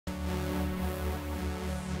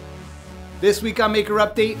This week on Maker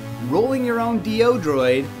Update, rolling your own DO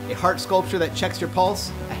droid, a heart sculpture that checks your pulse,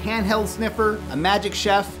 a handheld sniffer, a magic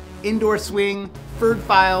chef, indoor swing, Pferd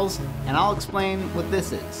files, and I'll explain what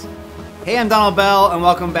this is. Hey, I'm Donald Bell, and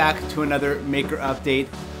welcome back to another Maker Update.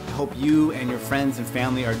 I hope you and your friends and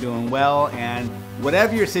family are doing well, and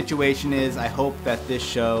whatever your situation is, I hope that this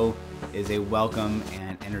show is a welcome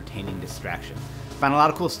and entertaining distraction. Found a lot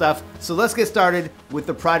of cool stuff, so let's get started with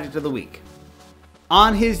the project of the week.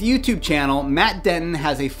 On his YouTube channel, Matt Denton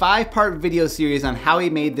has a 5-part video series on how he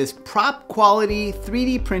made this prop quality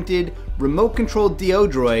 3D printed remote controlled DO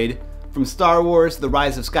droid from Star Wars: The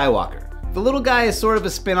Rise of Skywalker. The little guy is sort of a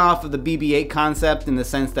spin-off of the BB-8 concept in the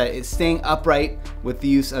sense that it's staying upright with the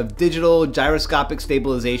use of digital gyroscopic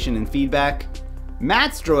stabilization and feedback.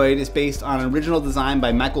 Matt's droid is based on an original design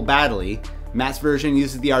by Michael Baddeley. Matt's version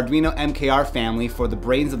uses the Arduino MKR family for the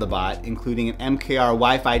brains of the bot, including an MKR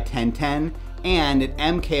Wi-Fi 1010 and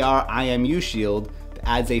an MKR IMU shield that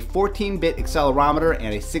adds a 14-bit accelerometer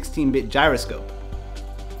and a 16-bit gyroscope.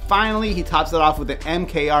 Finally, he tops it off with an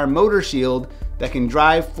MKR motor shield that can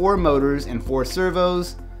drive 4 motors and 4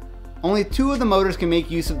 servos. Only 2 of the motors can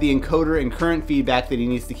make use of the encoder and current feedback that he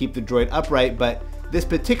needs to keep the droid upright, but this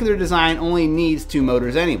particular design only needs 2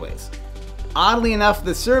 motors anyways. Oddly enough,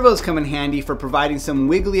 the servos come in handy for providing some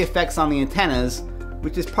wiggly effects on the antennas,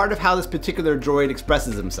 which is part of how this particular droid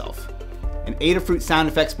expresses himself. An Adafruit sound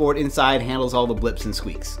effects board inside handles all the blips and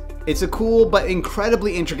squeaks. It's a cool but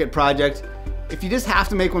incredibly intricate project. If you just have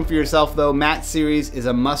to make one for yourself though, Matt's series is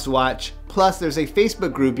a must-watch. Plus, there's a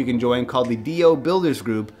Facebook group you can join called the DO Builders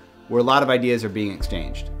Group, where a lot of ideas are being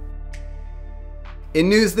exchanged. In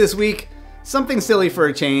news this week, something silly for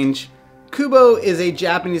a change. Qoobo is a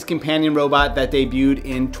Japanese companion robot that debuted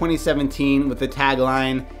in 2017 with the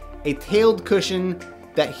tagline, "A tailed cushion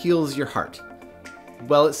that heals your heart."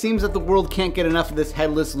 Well, it seems that the world can't get enough of this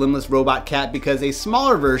headless, limbless robot cat because a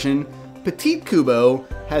smaller version, Petit Qoobo,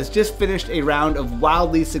 has just finished a round of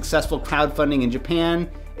wildly successful crowdfunding in Japan.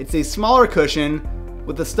 It's a smaller cushion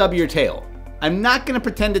with a stubbier tail. I'm not going to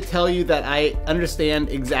pretend to tell you that I understand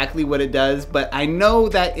exactly what it does, but I know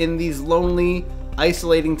that in these lonely,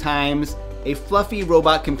 isolating times, a fluffy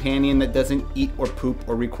robot companion that doesn't eat or poop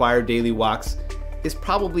or require daily walks is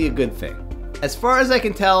probably a good thing. As far as I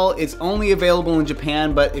can tell, it's only available in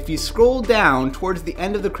Japan, but if you scroll down towards the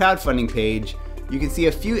end of the crowdfunding page, you can see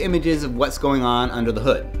a few images of what's going on under the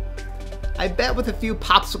hood. I bet with a few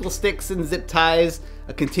popsicle sticks and zip ties,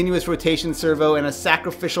 a continuous rotation servo, and a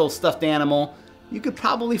sacrificial stuffed animal, you could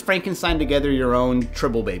probably Frankenstein together your own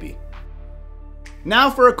Tribble baby.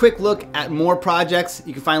 Now for a quick look at more projects.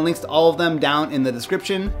 You can find links to all of them down in the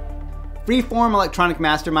description. Freeform electronic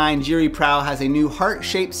mastermind jiripraus has a new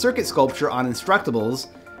heart-shaped circuit sculpture on Instructables.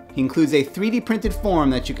 He includes a 3D printed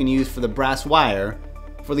form that you can use for the brass wire.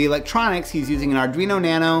 For the electronics, he's using an Arduino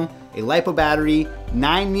Nano, a LiPo battery,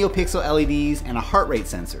 9 NeoPixel LEDs, and a heart rate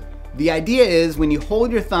sensor. The idea is when you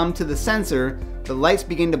hold your thumb to the sensor, the lights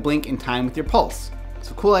begin to blink in time with your pulse.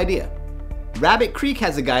 It's a cool idea. rabbitcreek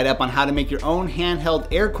has a guide up on how to make your own handheld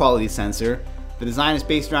air quality sensor. The design is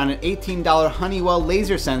based around an $18 Honeywell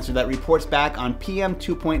laser sensor that reports back on PM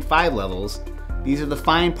 2.5 levels. These are the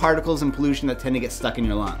fine particles and pollution that tend to get stuck in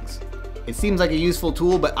your lungs. It seems like a useful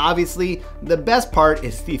tool, but obviously the best part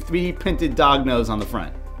is the 3D printed dog nose on the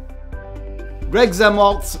front.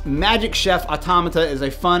 gzumwalt's Magic Chef Automata is a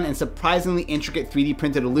fun and surprisingly intricate 3D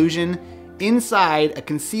printed illusion. Inside, a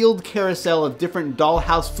concealed carousel of different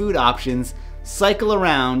dollhouse food options cycle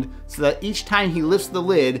around so that each time he lifts the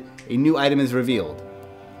lid, a new item is revealed.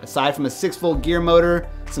 Aside from a 6-volt gear motor,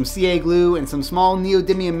 some CA glue, and some small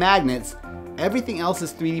neodymium magnets, everything else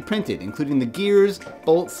is 3D printed, including the gears,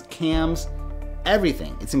 bolts, cams,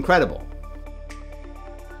 everything. It's incredible.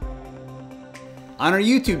 On her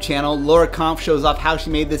YouTube channel, Laura Kampf shows off how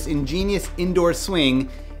she made this ingenious indoor swing.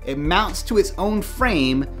 It mounts to its own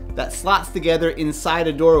frame that slots together inside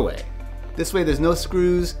a doorway. This way there's no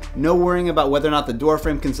screws, no worrying about whether or not the door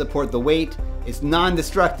frame can support the weight. It's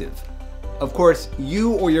non-destructive. Of course,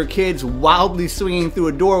 you or your kids wildly swinging through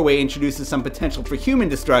a doorway introduces some potential for human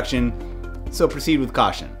destruction, so proceed with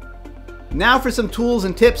caution. Now for some tools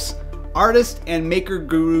and tips. Artist and maker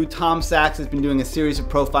guru Tom Sachs has been doing a series of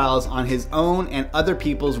profiles on his own and other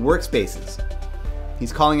people's workspaces.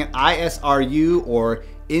 He's calling it ISRU, or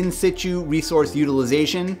In Situ Resource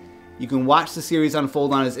Utilization. You can watch the series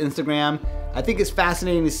unfold on his Instagram. I think it's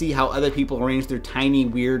fascinating to see how other people arrange their tiny,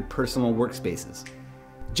 weird, personal workspaces.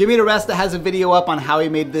 DiResta has a video up on how he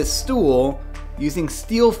made this stool using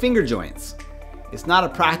steel finger joints. It's not a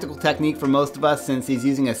practical technique for most of us since he's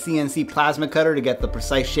using a CNC plasma cutter to get the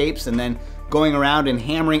precise shapes and then going around and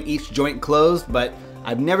hammering each joint closed, but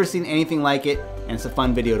I've never seen anything like it, and it's a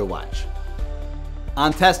fun video to watch.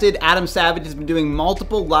 On Tested, Adam Savage has been doing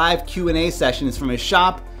multiple live Q&A sessions from his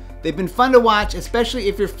shop. They've been fun to watch, especially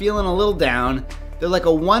if you're feeling a little down. They're like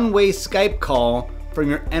a one-way Skype call from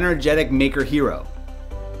your energetic maker hero.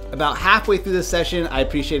 About halfway through the session, I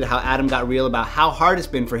appreciated how Adam got real about how hard it's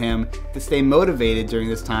been for him to stay motivated during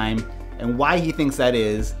this time and why he thinks that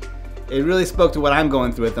is. It really spoke to what I'm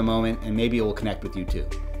going through at the moment, and maybe it will connect with you too.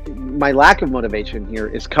 My lack of motivation here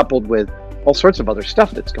is coupled with all sorts of other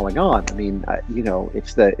stuff that's going on. I mean, you know,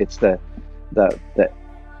 it's the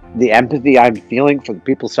empathy I'm feeling for the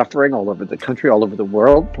people suffering all over the country, all over the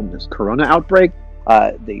world from this corona outbreak.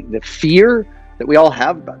 The fear that we all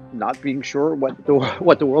have about not being sure what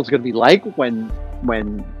the world's going to be like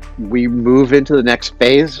when we move into the next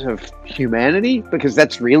phase of humanity, because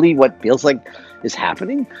that's really what feels like is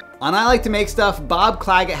happening. On I Like to Make Stuff, Bob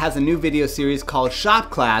Claggett has a new video series called Shop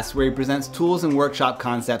Class, where he presents tools and workshop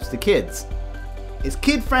concepts to kids. It's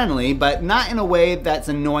kid-friendly, but not in a way that's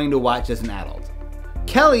annoying to watch as an adult.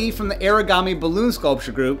 Kelly from the Origami Balloon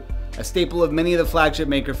Sculpture Group, a staple of many of the flagship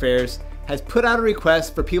maker fairs, has put out a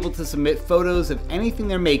request for people to submit photos of anything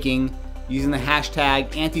they're making using the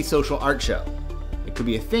hashtag Antisocial Art Show. It could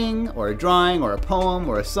be a thing, or a drawing, or a poem,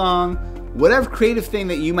 or a song, whatever creative thing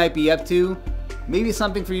that you might be up to. Maybe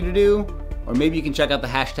something for you to do, or maybe you can check out the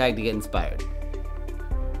hashtag to get inspired.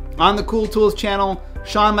 On the Cool Tools channel,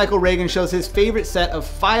 Sean Michael Reagan shows his favorite set of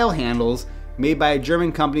file handles made by a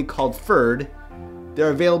German company called Pferd. They're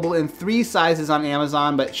available in 3 sizes on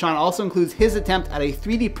Amazon, but Sean also includes his attempt at a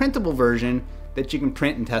 3D printable version that you can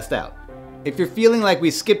print and test out. If you're feeling like we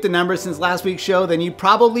skipped a number since last week's show, then you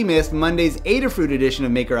probably missed Monday's Adafruit edition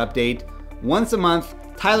of Maker Update. Once a month,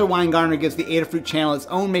 Tyler Weingartner gives the Adafruit channel its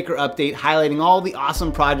own Maker Update, highlighting all the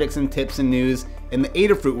awesome projects and tips and news in the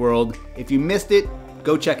Adafruit world. If you missed it,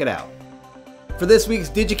 go check it out. For this week's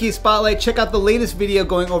DigiKey Spotlight, check out the latest video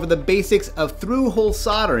going over the basics of through-hole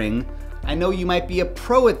soldering. I know you might be a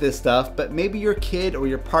pro at this stuff, but maybe your kid or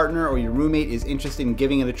your partner or your roommate is interested in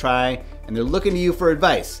giving it a try, and they're looking to you for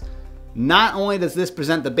advice. Not only does this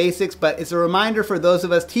present the basics, but it's a reminder for those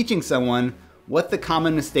of us teaching someone what the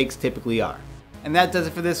common mistakes typically are. And that does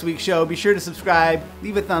it for this week's show. Be sure to subscribe,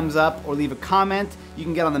 leave a thumbs up, or leave a comment. You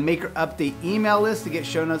can get on the Maker Update email list to get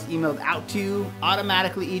show notes emailed out to you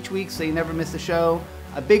automatically each week so you never miss a show.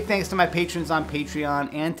 A big thanks to my patrons on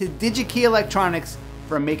Patreon and to DigiKey Electronics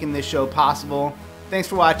for making this show possible. Thanks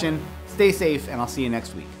for watching, stay safe, and I'll see you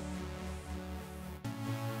next week.